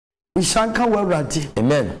Ishanka Waradi.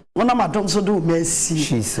 Amen. One of my don't do mercy.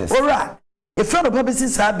 Jesus. Alright. A friend of Papa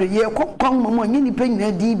Sabe, ye come on, you paying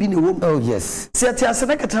a deep in the womb. Oh, yes. Set your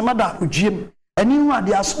secretary with Jim. And you are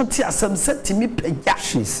the assortia some set to me pay.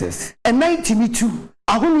 Jesus. And 90 me too.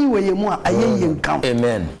 I only way more a year count.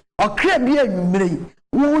 Amen. Or crab beer you may.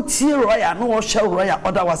 Won't see Roya, no shall Roya,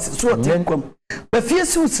 otherwise so take them. But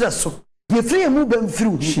fierce so. You free and move them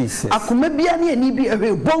through. Jesus. I could maybe any be a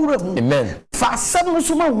real ballroom. Amen. Fast 7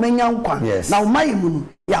 summer when young. Yes. Now my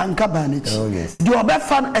moon, young cabinet. Oh, yes. Do a bad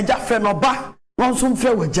fun a jack friend or back. One soon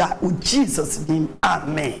fair with Jack with Jesus' name.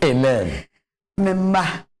 Amen. Amen.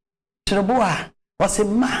 Memma. Chiraboa was a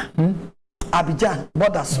man. Abidjan,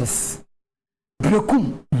 Borders. Yes.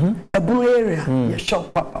 Brekum. A blue area. You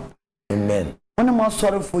shop, Papa. Amen. One of my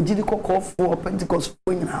sorry for Jirico call for Pentecost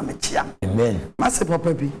for in Hamachi. Amen. Master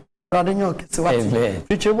Papa B. Radinok, so what? Amen.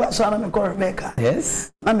 Future was one of my core Rebecca.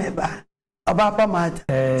 Yes. Ameba. Abapa Mat.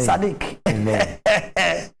 Sadik. Amen.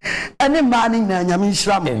 And then banning Yamin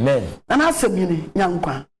Shram. Amen. And I said, young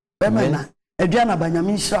Quan. Bemana. Adriana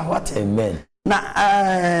Banyamin Shra. What? Amen.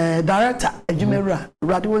 Na director Ejimera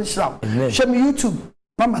Radio Shram. Show me YouTube.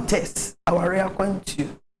 Mama test. Our real going to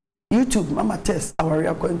YouTube. Mama test. Our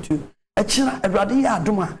real going to. A china a radia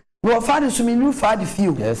duma. No father to me new father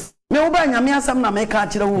few. Yes. No bang a mere some na make a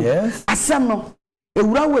chira. Yes. A some a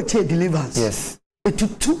railway delivers. Yes. A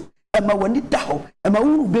tutu. Emma when it down. Emma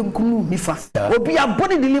who be kumu nifa. Or be a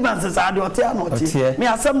body deliverances are the hotel not here. Me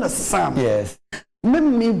a some the sam. Yes.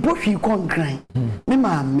 Me bushy con grind. Me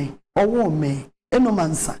mammy. Or woman. Eno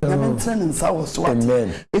mansa. Yamin training sour swat.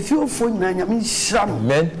 Amen. If you're phone na yamin shram.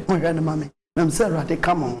 Amen. My grandmammy. I'm sorry they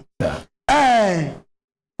come on. Eh.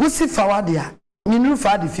 Who see Fawadia? Minu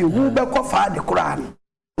Fadi few, who be called Fadi Koran.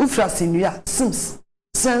 Who frasinia, Sims,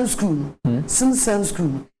 Sand School, Sims Sand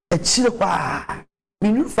School, a chilpa.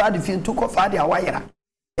 Minu Fadi few took off Fadia wire.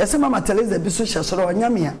 Yes, Mamma tells the Bishop or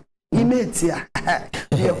Yamia. He made here.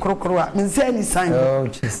 Dear Crocora, in any sign. Oh,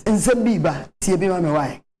 just in Zambiba, Tiabi on the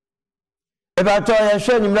way. About I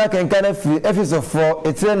showing you like and kind of episode 4,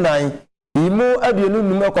 it's 9. Imo Abionu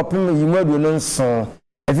Numacopim, you made no song.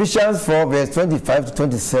 Ephesians 4 verse 25 to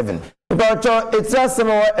 27. About it's a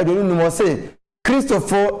summer I don't know say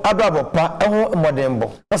Christopher Ababopa and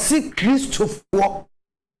Modembo. I see Christopher. Oh,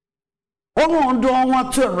 don't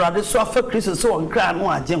want to rather suffer Christopher so on grand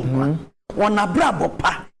one gem. One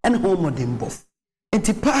Abrabopa and home Modembo. And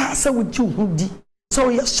to pass with you who did so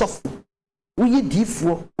you're soft. We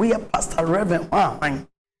D4, we are Pastor Reverend.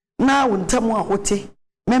 Now, when Tamwa Hote,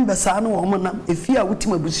 members are no woman, if you are with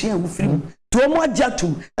him, Busia who free. To more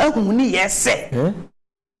jatum, and yes, say,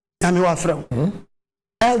 and you are from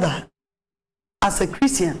elder as a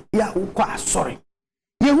Christian, ya quite sorry.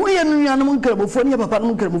 You will animal before you have a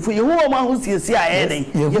papa for you, woman who sees a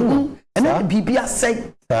headache. You and then BB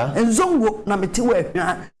say, and Zongo, number 2,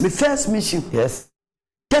 the first mission. Yes,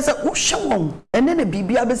 there's a Ushaw, and then a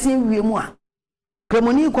BB I've seen we more.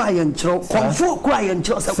 Cremoni quiet, comfort quiet,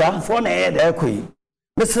 just a comfort head, equi.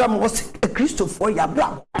 Mr. was a Christopher, ya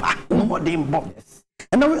black, modern bob.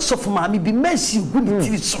 And I will suffer mammy be messy, good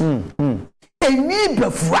TV. A need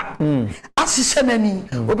before. As she said, any,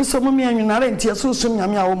 or be some me and you not enter so soon,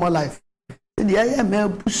 I'm all my life. The I am a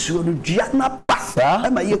push you, Gianna Passa,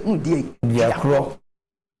 and my young dear,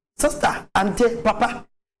 sister, auntie, papa.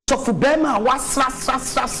 So for Bema was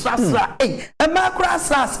eh, and my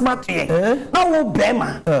grass smart no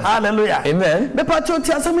Bema. Hallelujah. Amen. The patio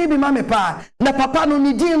tells me be mammy pa, the papa no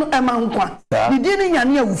ni din emankwa. Ni din ya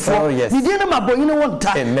near ufo. Ni din ma boy no one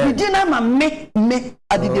time. Ni din ma me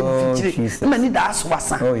adi de fitire. Many das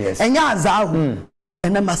wasa. And ya zahu.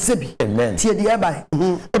 And na masebi. Amen. Tie de by.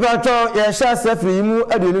 About ya sha sefri mu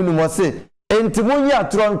adenu nu mo se. Enti mo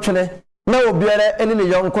nya tron twene na obiara ene ne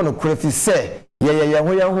yonko no krefi se. Yeah,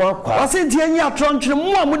 ho akwa. I said, "Dear, you are trying to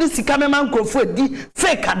more with this cameraman for di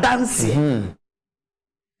fake dance."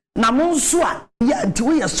 Na monsua ya nti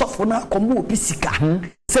we sofo na komo obisika.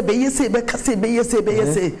 Se be yese be ka se be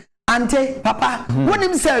yese. Ante papa, when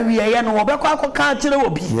him say we ye no obekọ akoka kire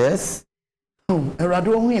obi. Yes. Erade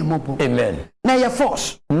ohun ye mobo. Amen. Na ye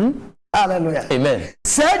force. Hallelujah. Amen.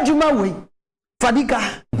 Say juma we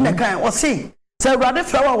fadika na kan o say say Erade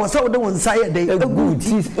flower was so the one side dey good.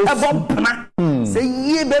 E bomb na. Say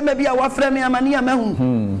ye be maybe a wafre me amani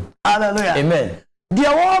amahu. Hallelujah. Amen. The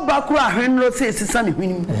all bakura henro say sisani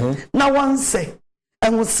hwinim. Na one say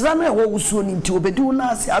and was run a wo so ni nti obedu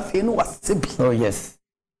na ase afi no wasebi. Oh yes.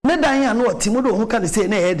 Ne dan ya no otimodo ho kan say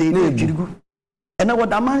na e dey na edwirigu. E na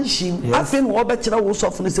woda manshim afi no wo be kira wo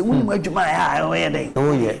sofo no say wunim adwuma ya o ye dey.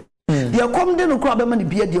 Oh yeah. The come de no kura be ma ne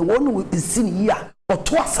bia de wo no isi ni ya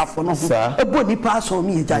oto asafo no ebo nipa aso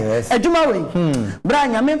mi eja adwuma we bra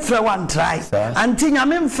nyame mfrɛ wa ntrai anti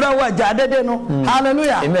nyame mfrɛ wa jadede no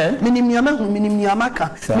hallelujah minim nyame hu minim nyame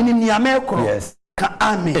ka minim nyame ekro ka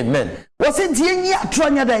amen wose die nyi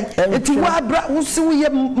atronya dai eti wa bra wo si wo ye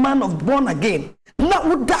man of born again na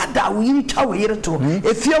wo dada wo yiri twa wo yiri to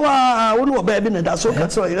efie wa wo no ba bi na da so ka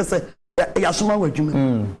so yiri se ya soma wa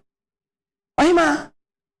adwuma ayima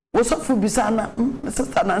wo so fu bisa na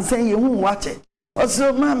sister na nsen ye hu wache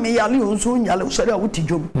oso ma me yale onso nyale usori a wuti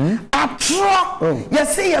dwom atro ye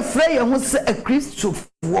se ye frɛ ye ho se a Christopher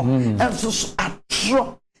enso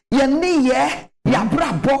atro ye ne ye ya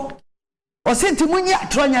brabo osenti munyi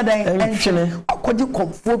atro nya dan enhwene akodi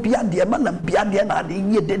komfo bia de ma na bia de na de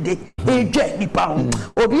ye dede edwa nipa ho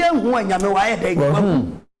obi ehu anyame wa ye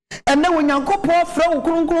dan ene wonyankopɔ frɛ wo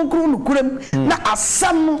kronkronkron no kurem na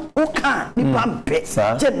asam no wo ka nipa mpe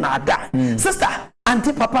je na da sister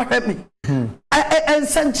anti papa help me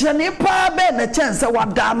ensanchane pa be na chance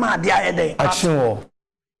wada ma de ayede achewo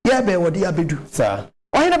ye be wodi abedu sa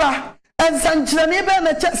ohina ba ensanchane be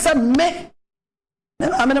na chance me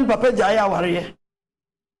na amene papa ja ya ware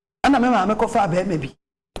ana me ma me kofa be me bi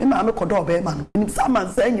me ma me kodo be ma no ni sama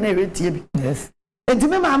nsa nyina eretie bi yes enti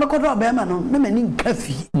me ma me kodo be ma no me mani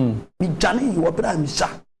nkafi mi jane yi wo bra mi sha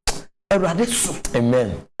Erade so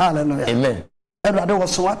amen hallelujah amen Erade wo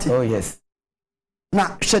so what oh yes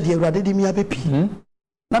na hwede Erade di mi abepi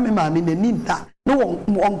na me ma me nani nda no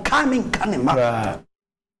won ka me nka ne ma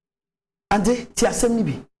ande ti asem ni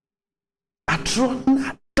bi atro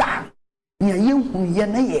na da nya yehu ye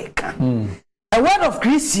na ye ka a word of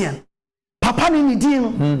Christian papa ni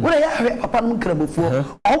din wo ya hwe papa no nkrabofo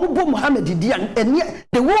obo Muhammad di an ene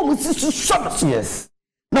the wo mu sisu so yes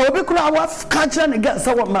na obi kura wa kancha ne ga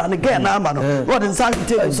sa wo ma ne ga na ama no what in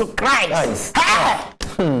say so Christ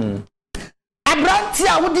Abranti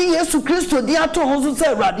a wodi Yesu Kristo di ato ho so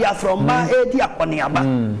say Erade from ma e di akone aba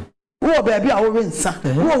wo ba bia wo wensa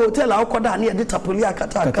wo hotel a koda na ye di tapoli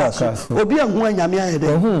akata aka obi ehun anyame ayede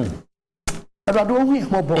Erade wo hu e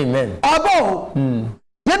mobo amen abo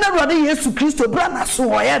ye na Erade Yesu Kristo bra na so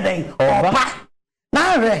wo ye den oba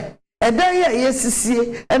na re edan ye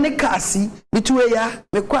yesisie ene kasi bituwe ya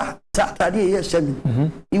mekwa tatade ye hyemi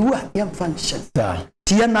iwu a ye mfa nhyem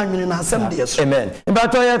tiye na nwene na asem de so amen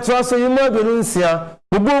ibato ye to so yimo adunu nsia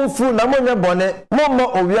bobonfu na monye bone momma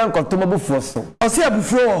owia nkotomo bufuo so ose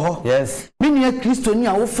abufuo wo ho yes mini Kristo ni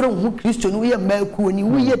a wo frɛ hu Kristo ni wo ye maaku ni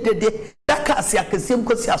wo ye dede daka ase akasem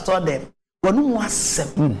kosi aso dem wonu mu asem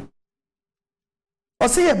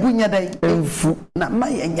ose ye bunya dan enfu na ma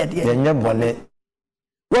ye nyede ye nye bone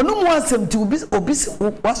wonu mu asem ti obi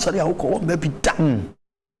wasori a wo ko wo ma bi da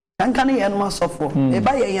kanka ne ye no asofo e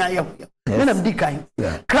ba ye yan ye me na mdi kan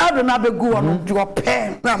crowd na begu wono jo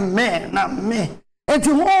pen na me enti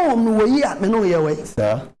ho no wo yi a me no ye we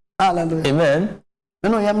sir hallelujah amen me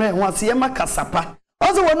no ye me ho ase ye makasapa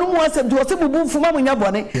ozo wonu mu asem ti wo se bubu mfuma munya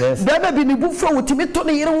bone da ba bi ni bufu wotimi to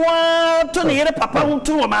ne yire wa to ne yire papa ho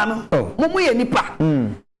to wo ma no mu ye nipa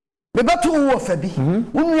me beto wo fa bi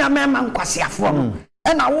wonu ya me ma nkwasiafo no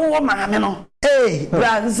ena wo ma me no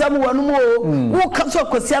bra nzam wonu mo wo ka so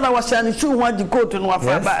kwasia na wa shane shu ho adi coat no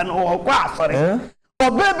afa ba no kwa asore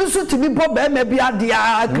oba bi so timi bo ba ma bi ade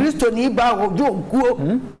a Kristo ni ba wo jo guo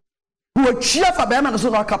wo chia fa ba ma no so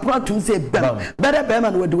no kapra tum se bem bere ba ma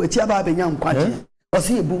no wadi wachi aba ba nya nkwaje o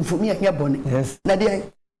se ebu mfumi ye bone na de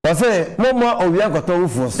o se mo mo owia nkoto wo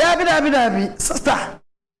fu dabi sister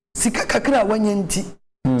sika kakra wanya nti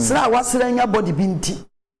sra wasra nya body bi nti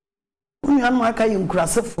unyan aka yi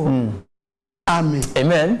nkurasefo amen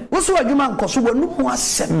amen woso adwuma nkoso wonu mu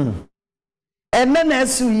asem enne na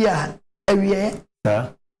asu yi a awie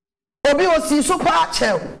obi osi so pa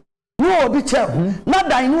chew no obi chew na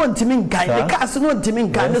dan no ntimi nkan the cars no ntimi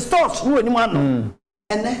nkan the stores no enimu ano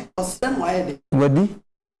enne osem wa ye de wadi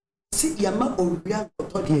si yama owia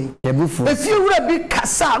nkoto de ebufu efi wura bi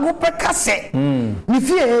kasa go pe kase ni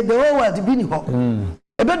fie the word bi ni ho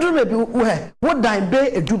ebedru me bi wo dan be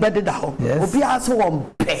edu bede da ho obi aso wo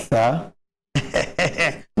mpe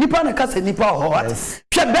nipa na kase nipa ho hwe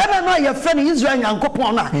be na ye fe ni Israel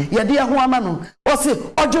nyankopon na ye de ho ama no o se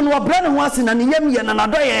ojo no obra ne ho ase na ne yam ye na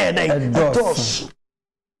nado ye den dos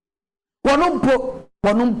wonu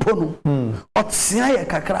mpo no otsia ye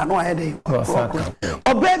kakra no aye den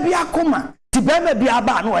oba bi akoma ti be ma bi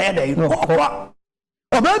aba no aye den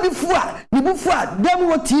oba bi fu a ni bu fu a dem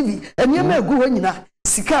wo TV eni ma egu ho nyina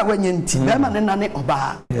sika wanya nti be ma ne nane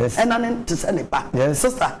oba enane tse ne pa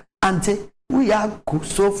sister auntie we are go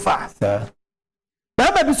so far sir be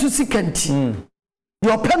ma bi su sika nti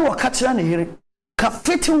your pen wo ka kira ne here ka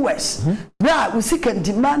fitting words bra we see can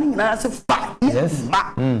demand na say fa yes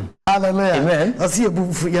hallelujah amen asi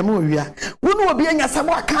ebufu ya ma owia wo no obi anya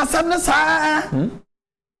sabo aka asam ne saa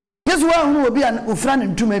yesu wa hu obi an ofra ne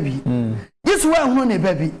ntuma bi yesu wa hu ne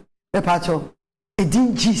ba bi e pa cho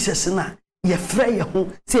edin Jesus na ye fra ye ho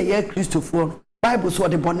say ye Christopher Bible so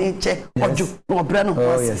the bone che ojo no obra no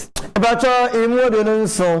ho yes e pa cho emu de no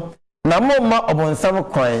nso na momma obonsam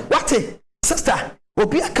kwan what sister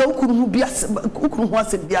obi aka ukuru hu bia ukuru hu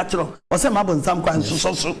ase bia chiro o se ma bonsam kwan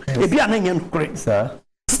so e bia na nya nkure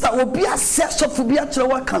sister obi ase sofu bia chiro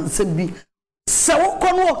wa kan se bi se wo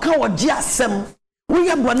kono o ka oji asem wo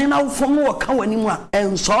ye bone na wo fom wo ka wani mu a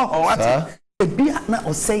enso ho what e bia na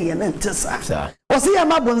o se ye na ntesa o se ye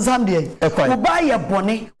ma bonsam de wo ba ye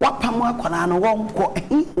bone wa pam akwana no wo nko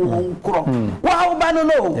nkro wa wo ba no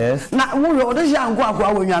na wo o de jango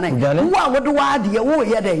akwa wo nwane wo a wo de wa de wo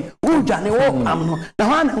ye de wo dwane wo pam no na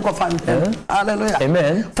ho na nko fan hallelujah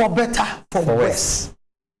amen for better for worse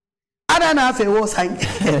ada na afa wo san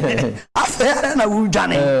afa ada na wo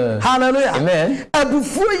dwane hallelujah amen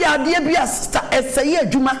abufu ya de bia sister eseye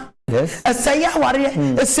adwuma yes eseye aware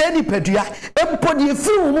eseye ni pedua empodi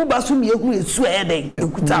efiru mu baso mi ehu esu eden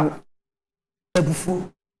ekuta abufu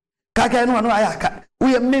kaka no ayaka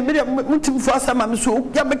we me mutimfu asama me so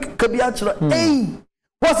ya be kabi a kiro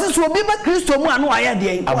wose so obi ba Kristo mu anu aya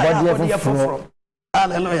de abode foforo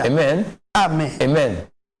hallelujah amen amen amen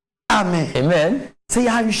amen amen say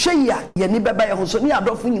ya hwe ya ye ni beba ye ho so ni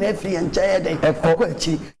adofo nyina afiri ye ncha ye den ekọ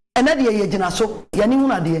achi ena de ye gina so ye ni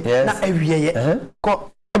huna de na awie ye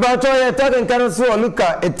ko about ye talking kan so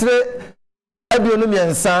Luka etre aduonu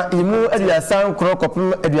miensa imu aduasan kro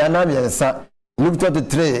kopem aduana miensa Luke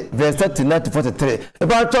 23 verse 39 to 43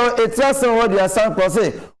 about etre asan wo aduasan kro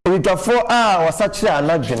say obitwafo a wasachire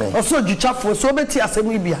anadwene oso dwuchafo so beti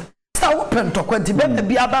asem ibia sa wo pentokwanti be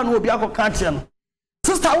bia ba na obi akoka kire no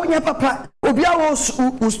sister wonya papa obi a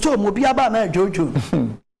wo storm obi aba na jojo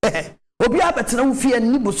obi abetena wo fie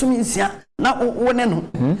ni bosom nsia na wo ne no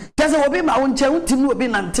tese obi ma wo nche utim obi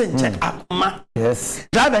na ntenche akoma yes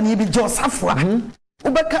driver ni bi josafua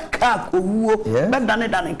ubeka ka owuo bedane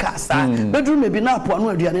dane ka sa bedru mebi na apo anu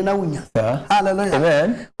aduane na wonya hallelujah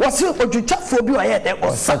amen wose odwuchafo obi o ye de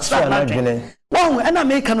osachira na dwene wo ena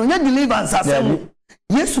make no nya deliverance asem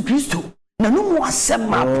Yesu Kristo na no mu asem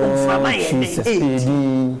ma pomfama ye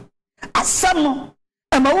de asem no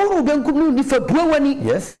ama wonu benkum no ni fa buawani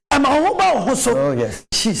yes ama ho ba ho so oh yes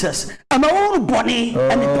Jesus ama wonu boni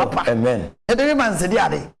and papa amen e de man se dia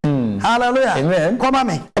de hallelujah amen come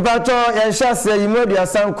me about ya sha se yimodi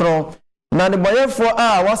asankro na de boyefo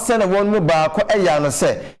a wose na won mu ba ko eya no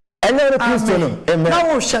se ene re Kristo no amen na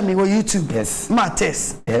wo hwe me wo YouTube yes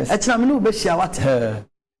Matthias e kina me no be hia wate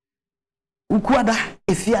ukuada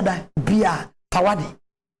efiada bia pawade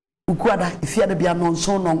ukuada efiada bia no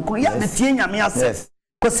nso no nkro ya betie nyame ase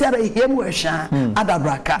kosi ada hiemu ehwa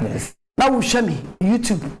adabraka na wo hwe me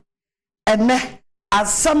YouTube ene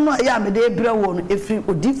asam no ya me de ebra wo no efri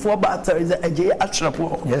odifo batteries aje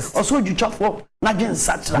atrepo oso odwutwafo na dwen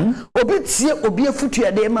sachra obi tie obi afutu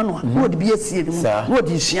ya de ma no wo de bi asie ni mu wo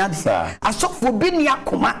de hia de asofo bi ni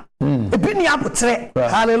akoma ebi ni abotre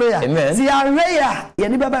hallelujah si ahwe ya ye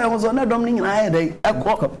ni baba yo zo na dom ni nyina ya de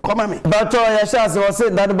ekoma me bato ya sha se wo se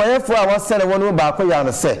dan boyefo a wasere wonu ba ko ya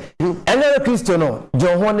no se ene Kristo no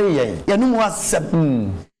jon ho ne yen ye nu mu asem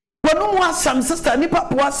wonu mu asem sister ni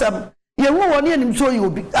papa asem ye wo woni anim so ye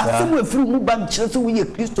obi asem afiri mu ba nkyere so wo ye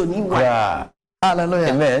Kristo ni wa hallelujah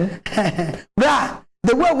amen bra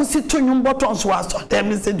the way we sit to nyum bottom so aso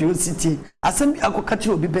dem say the city asem akoka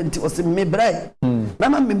kire obi benti o se me bra na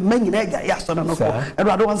ma me manyina ga ya so na no ko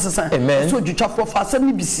Edward won sesa so dwutwafo fa asem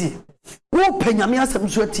ni bisi wo panyame asem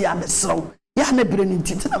so ati amesrew ya na bere ni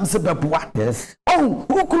nti na mse beboa yes oh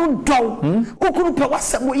ukuru pe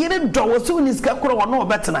wasem wo yire do so ni ska koro wono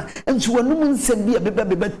obetena enso wanum nsem bia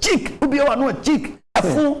beba chick obi wa no chick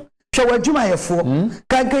afu hwe wadwuma yefo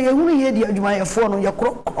kanka yehunu ye di adwuma yefo no ye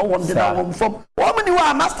koro won de da won fom wo mni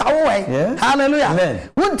wa master wo we hallelujah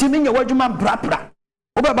wontimi nye wadwuma brapra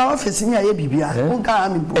obeba office nya ye bibia wonka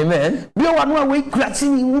ami amen bi wa no we kurati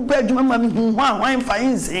ni wo ba adwuma ma mi hu hwan fa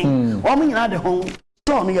yin wo mnyina de ho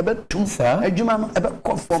ton ye betum adwuma no ebe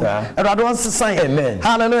kofom erado on sesan amen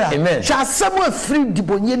hallelujah amen sha asem afiri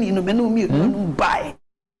dibonye ni no me no mi no bai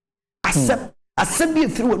asem bi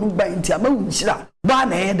afiri wonu bai nti ama wunchira ba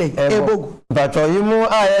na ye de ebogu bato yimu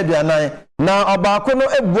a ye bianan na obako no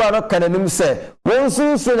ebua no kananim se won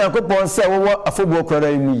sunsun yakopon se wo afobuo krara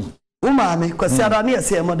yi uma me kwasi ara na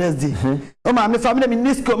yesi Mother's Day uma me family me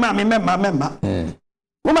nisco ma me memma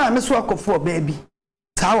uma me so akofo baabi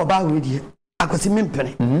ta wo ba we die akwasi me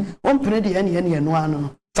mpene wo mpene de ene no ano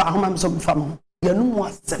fa homa me so fa mo yɛnum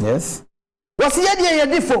asɛm yes wɔsi yɛ deɛ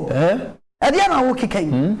yɛ difo ɛdeɛ na wo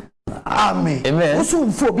kekan amen woso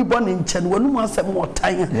mfo obi bɔ ne nkyɛn wɔnum asɛm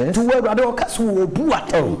wɔtan to wɔ awurade wɔka so wɔ bu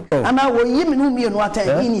atan ana wɔ yi me no mienu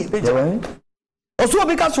atan ni ebɛgya oso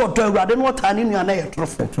obi ka so ɔtɔ awurade no wɔtan ne nua na yɛ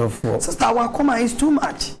trofo sister wa koma is too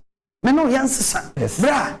much me no yansesa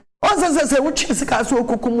bra on se wo twi sika so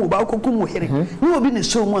okokum wo ba okokum wo here ni obi ne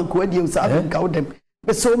show mu anko adie sa ka wo dem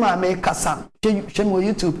be so ma me kasa hwe mo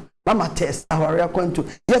YouTube mama test aware akwanto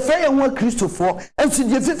ye fe ye ho Kristofo ensu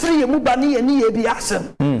die fefere ye mu ba ne ye ne ye bi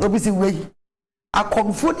asem obi si wei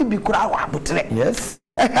akomfo ni bi kura wa abotre yes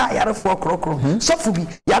yare fo krokro sofu bi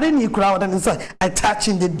yare ni kura wa den say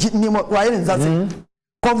attaching the name wa ye nzase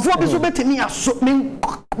komfo bi so betemi aso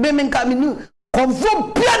me nka me nu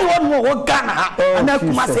confirm plan one more Ghana and I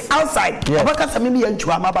come say outside abaka sami me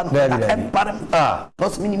yanchwa maba no empare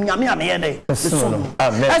because me nyame ame dey so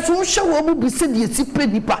amen aso hwe wo mu bise de sipe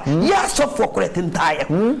nipa ya so for correct entire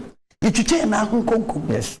yitwitwe na honkonkom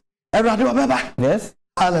yes everybody obeba yes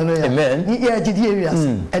hallelujah amen ye gidi areas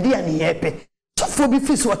e de ya ne yepe so for bi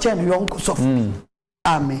fisi wo che no yonko so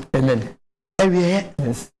amen amen ewie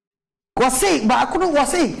yes wasi ba akuno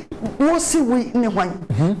wasi we ne hwan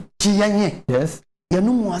chiyanye yes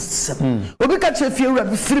yanu mu asem obi ka che fie wura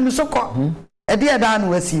bi firi mi sokọ e de da na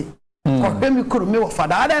wasi ko be mi kuro mi wo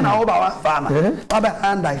fada ada na wo ba wa fa ma wa ba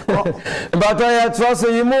handai ko ba to ya trust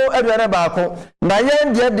yi mu aduane ba ko na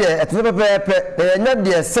ye de etene pepe ye nya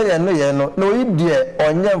de se ye no ye no na oyi de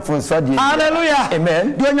onye mfonso de hallelujah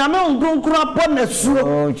amen de onyame onkunkuru apọ na suo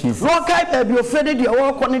oh jesus lo kai be bi ofede de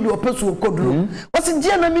wo ko ne de opesu okoduro wasi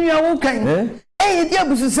je na mi nwa wo kan di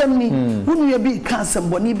abusisem ni hunu ye bi kan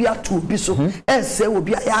sembo ni bi ato bi so se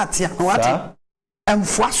obi ya ate an wate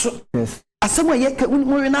emfoa so yes asemo ye ka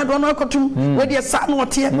mo we na do na akotum we de sa na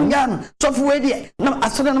ote nya no sofo we de na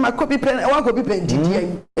asore na makobi pen e wa kobi pen didi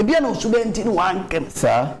en e bi na osuba nti ni wankem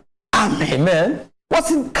sa amen amen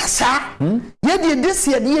wasin kasa ye de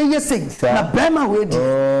desi ye ye sing na bema we de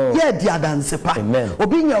ye de adanse pa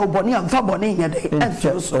obi nya oboni amfa boni nya de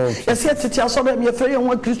enfo so ye se tete aso be me fere ye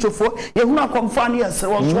ho Kristofo ye hu akomfa ne ye se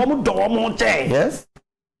wo so mo do mo te yes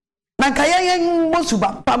na kaya ye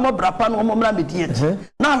mosuba pa mo bra pa no mo mra bedi enti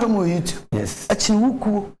na ho mo YouTube yes achi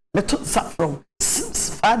wuku me to safro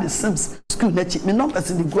father sims school na chi me numbers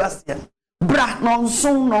in the grass here bra no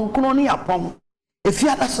nso no nkono ne yapom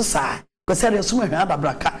efiada so sa ko se re so mo hwa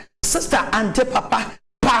dabraka sister ante papa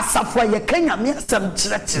pasafo ye kanya me asem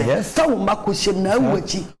kire so wo mako shem na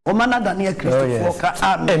awuachi o manada ne Kristofo ka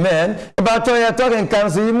amen about you talking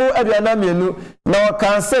cancer you mu aduana mienu na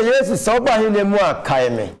kan say yes so ba hene mu akai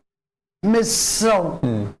me mesro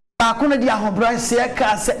akuna di ahobra se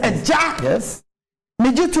ka se eja yes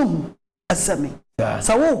mejitum asemi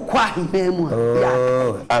sa wo kwa hene mu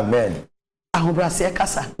ya amen ahobra se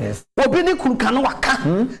kasa yes obi ni kun kan waka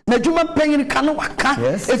na djuma panyin kan waka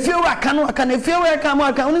efie wa kan waka na efie wa kan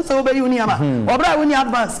waka oni se obayi uni ama obra uni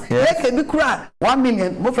advance e ke bi kura 1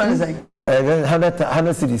 million mo friends say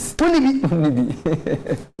 100 cities uni bi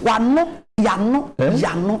wano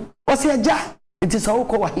yano o se eja it is how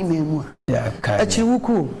ko wa himemu ya kai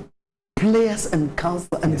achiwuku players and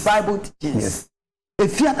counsel and bible teachers yes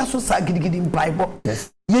efie ada so sa gidigidi bible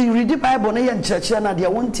yes ye read the bible na ye nchirachira na de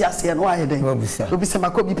wonti ase no aye den obi se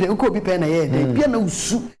makobi pe uko obi pe na ye den bia na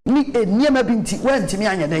usu ni eniema bi nti wantimi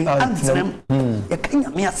anya den antrem ye kanya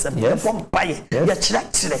me asem ye pompaye ye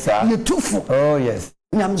chirachire ye tufu oh yes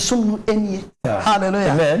nyamsom no enie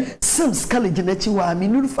hallelujah amen sims college na chi wa mi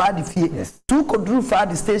nuru fa de fie tu ko duru fa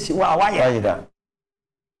de station wa waye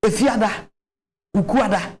efiada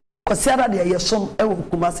ukuada kosiada de ye som e wo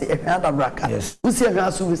kumase ehwada braka usi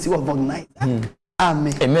ehwa so wesi wo vognight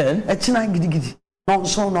amen amen echina gidigidi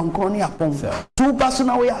nonso nonko ne apon tu baso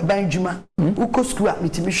na we aban djuma uko school at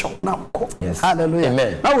mitimi shop na ko hallelujah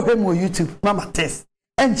amen na we mo YouTube mama test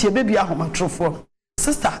enche baby ahomatrofo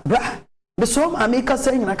sister bra be so ma me ka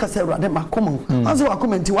say nyina ka say ruade makomo anzo wa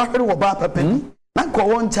komenti wa hwere wo ba papa ni na ko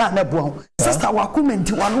won cha na bo sister wa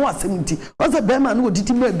komenti wa no asementi o be ma na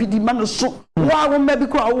oditi ma bi di ma no so wa wo ma bi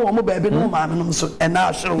ko wo mo ba bi no ma me no so e na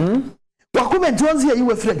ahwere wa komenti won ze yi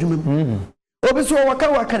wa fira djuma obi so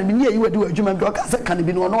waka ne bi ye yiwadi wadwuma bi waka se kan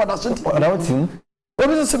bi no no oda so ti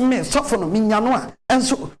obi so me sofo no minya no a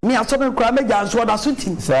enso me aso be kura me ja so oda so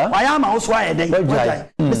ti wa ya ma wo so aye den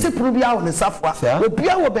me se puru bi awo ne safwa obi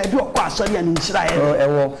awo ba bi okọ asori ya ne nchira ye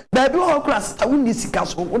ewo ba bi ho kura sta wuni sika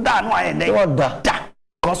so oda no aye den oda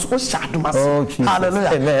cause o shaduma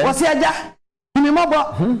hallelujah wasi aja ni mobo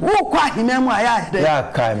wo kwa himemu aya de ya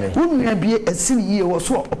kai me wunua bi asiri yi wo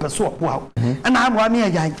so opeso opo na amwa me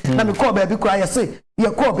ajan na me call baby kura yese ye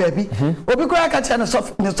call baby obi kura ka cha ne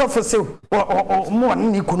sof se mo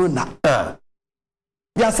ni kunu na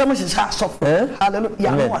ya sam hyehyɛ asɔfo hallelujah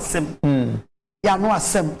ya no asɛm ya no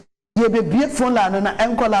asɛm ye bebie phone la no na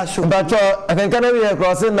enkola show but akanka we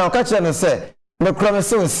cross na ka kire no sɛ me kura me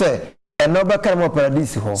so sɛ eno be kan mo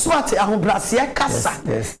paradise ho so ate ahobrase kasa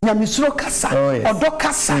nyamesuro kasa odo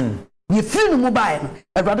kasa ye firi no mobile no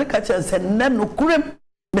Awurade ka kire sɛ nne no kurem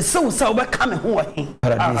me se wo sɛ wo be ka me ho he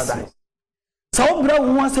paradise so wo bra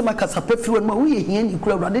wo asɛm akasa pefiri wo ma wo ye hia ni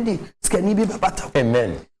kura Awurade di skani bi babata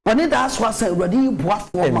amen woni da aso asɛ Awurade yi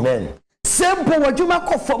boafo ma amen sempo wadwuma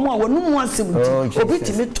kɔfɔm a wonu mu asɛm ti obi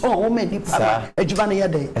timi ton wo ma nipa ba adwuma no yɛ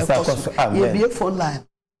den ɛkɔso ye bie phone line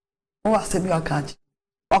wo asɛm bi aka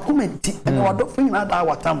wakomenti na wadɔfo nyina da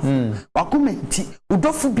watam wakomenti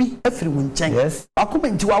udɔfo bi afiri wo nkyɛn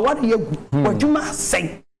wakomenti wawade yagu wadwuma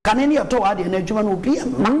asɛn kane ne yɛtɔ wade na adwuma no obi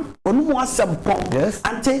ma onu mu asɛm pɔn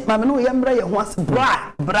ante mame no yɛ mbrɛ yɛ ho asɛm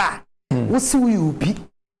bra wo si wo yɛ obi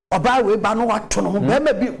oba we ba no wato no be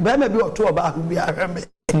ma bi oto oba hu bi ahweme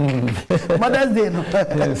Mother's Day no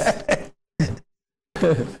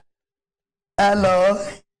hello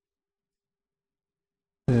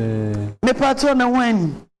me patron na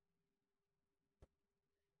wan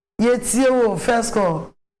yetie wo first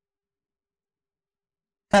call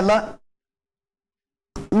hello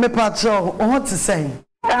me patron what to say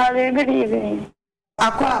good evening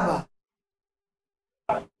akwaba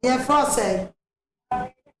ye first say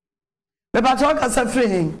me patron ka say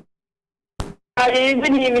free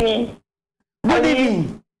good evening good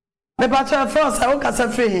evening me patron first I ka say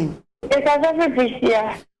free yes I say free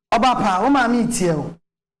oba pa wo ma mi tie o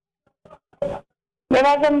me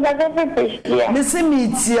patron ka say free me se mi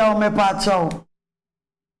tie o me patron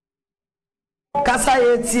kasa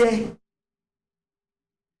ye tie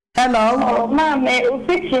hello oh mama o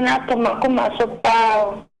fiti na to makoma so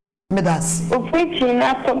pa me das o fiti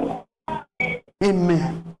na to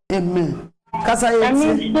amen kasa ye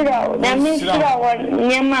tie na mi shira wo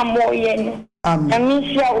nyama mo ye no amen na mi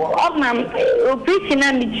shira wo o ma o fiti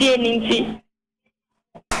na mi tie ni nti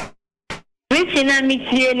fiti na mi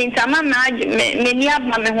tie ni nti mama me ni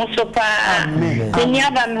aba me ho so pa amen me ni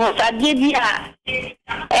aba me ho sa die bi a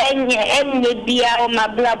enye bia o ma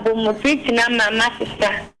blabo mo fiti na mama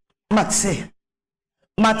sister mate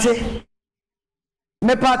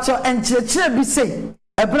me patro enchechire bi sei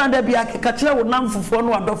ebranda bi akeka kire wo namfofo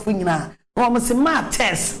no adofo nyina wo mo se ma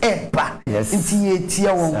test eba nti ye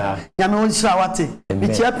tie wo nyame won hira wate bi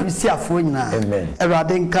chia prisiafo nyina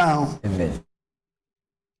Awurade nka ho amen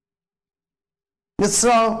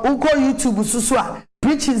so uko YouTube susu a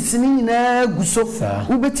preaching sini nyina guso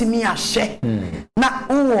wo betimi ahye na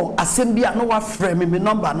wo asem bia no wa frame me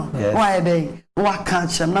number no why dey wa kan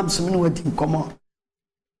chem nam so me no wadi nkomo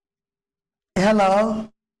hello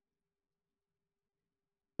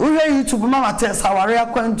uwe YouTube mama test aware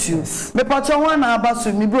akwantu me pacho ho na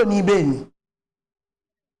abaso mi bro ni be ni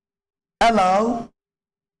hello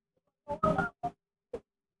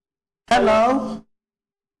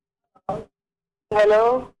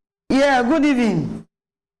yeah good evening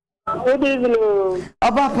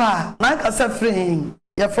Papa na ka say free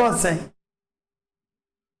your phone say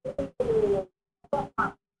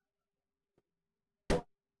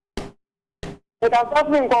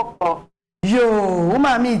yo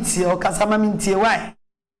uma miti o kasama miti why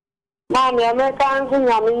mama American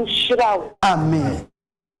nyame nshira amen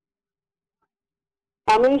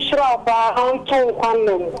amen nshira pa on to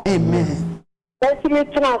kwano amen let's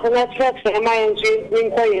meet na network say my nji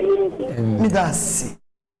nko ye mi dasi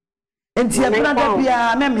enti e brada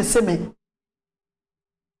bia na me se me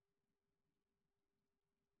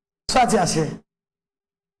swati ashe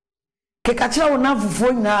ke kachira wona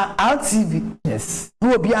fufuo nyina RTV yes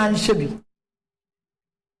no obi anhye bi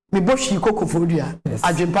me boshi kokofodua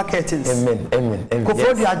adwempa curtains amen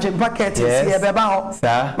kokofodua adwempa curtains ye beba ho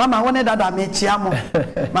mama wona dada me chia mo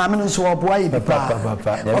mama no so oboa yi papa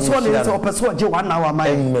oso le so opeso je 1 hour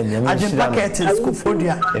man adwempa curtains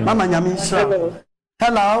kokofodua mama nyame nhira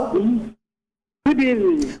hello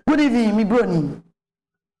good evening mi broni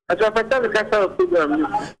atapata kasa program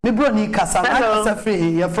mi broni kasa na kasa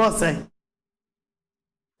free your friend say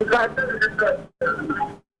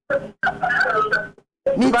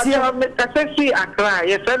me tia me kasa si Accra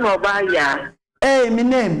ye say no ba ya hey my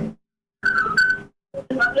name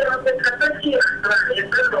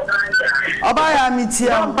Obaya me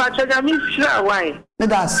tia pa chaga mi shira why me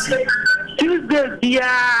das Tuesday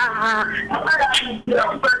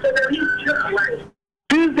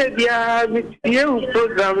dia you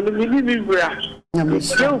program the Libra.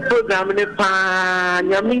 You program the pan,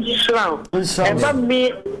 Yamin and let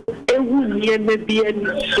me a woman be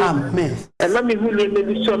any amen and let me who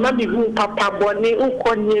may so let me who Papa Bonnie, who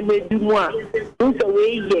can you may do more. Who's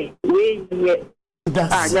away yet,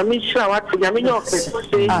 nyame shira wat nyame nyokese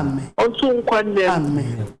onto nkwanne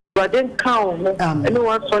Baden cow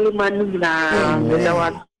anyone Solomon na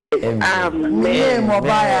what me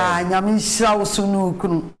mobile nyame shira wo so no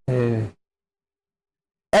kunu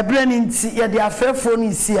ebrani nti ye de afrefo no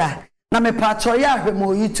isi a na me pacho ya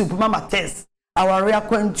ahwemo YouTube mama test aware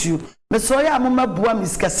akwantu me so ya mama bua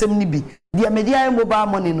miskasem ni bi de media mobile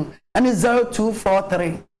money no and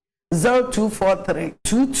 0243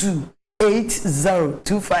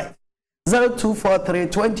 228025 0243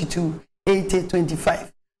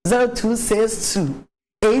 228025 0262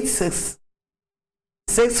 86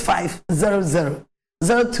 6500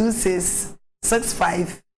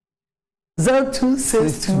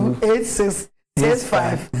 0262 86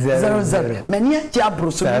 6500 many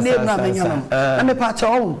jabro so name na menya no na me pa cha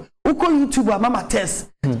o uko YouTube mama test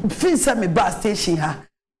fin say me bar station ha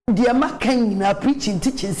dia makan na preaching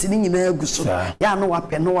teachings ni nyina aguso ya no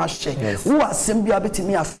wape no wa hye wo asem bia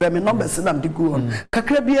betimi afre me number se nam de go on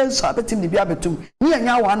kakra bia so abetimi bia betum ni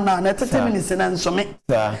anya wan na 30 minutes na nso me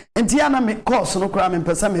enti ya na me course no kra me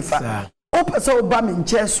pesa me fa o pesa o ba me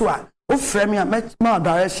nche so a o frɛ me a ma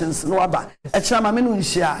directions no aba e kira ma me no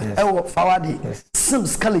nhia e wo forward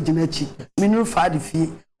Sims college na chi me no fa de fie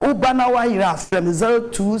o ba na wa yira frɛ me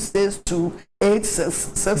 0262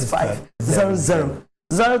 866500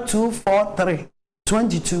 0243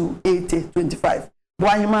 228025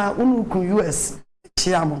 Boyima unuku US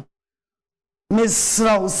chiamo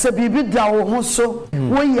Misra se bibi da wo ho so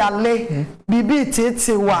wo yale bibi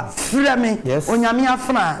tete wa freme onyame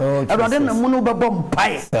afna erode na mu no bebo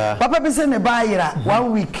mpai papa bi se ne ba yira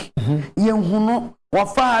 1 week ye hunu wo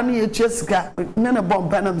fa na ye chesika ne ne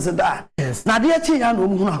bompa na mzeda na de achi ya no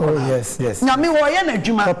mu akona nyame wo ye na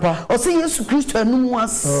adwuma o se Yesu Kristo anum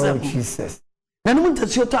asem Jesus na numu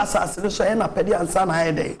ntachio to asase so e na pedi ansa na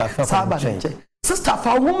ede saba nche sister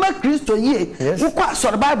fa woman Kristo ye wo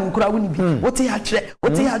asore bible nkura woni bi wote ya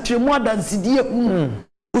kire mo adansidie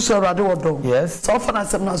usoro ade wodo so fa na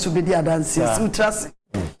sem na so bedi adansi si utrase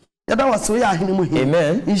yada waso ya ahene mu he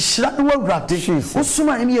amen inshira no wurade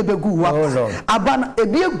usuma ene ye begu wa abana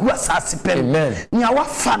ebi egu asase pem nya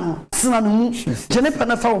wafa no sina no mu jene pe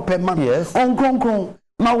na fa wo pem ma onkonkon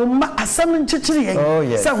ma wo ma asam nchichiri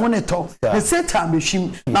yen se woni to the satan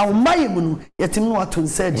behwim na wo ma yemu no yetim no ato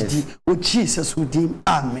nsa didi o Jesus udim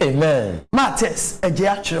amen matters eje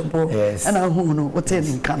akyerebo na hu no wote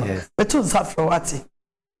ni nka no beto nsafro wate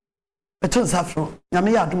beto nsafro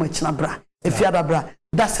nyame ya adom akina bra efiada bra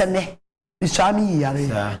dasene isami yare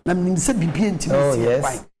na nimse bibie ntimi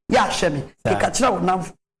kwai ya hwe me ka kira wo nam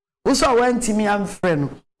wo so wantimi amfre no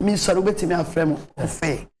mi soro betimi afre mo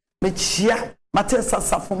ofe me chia Matesa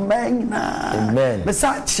Safumena. Amen.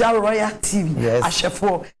 Besa Chia Royal TV.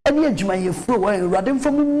 Ashefo. Any adwuma yefo wa Awurade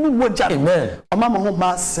mfam mu wogya. Amen. Omama ho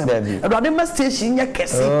masem. Awurade ma station ye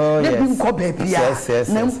kese. Ne bi nko baabia.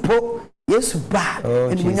 Ne mpo Yesu ba.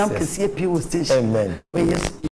 Eni munyam kese pie wo station. Amen. Yes.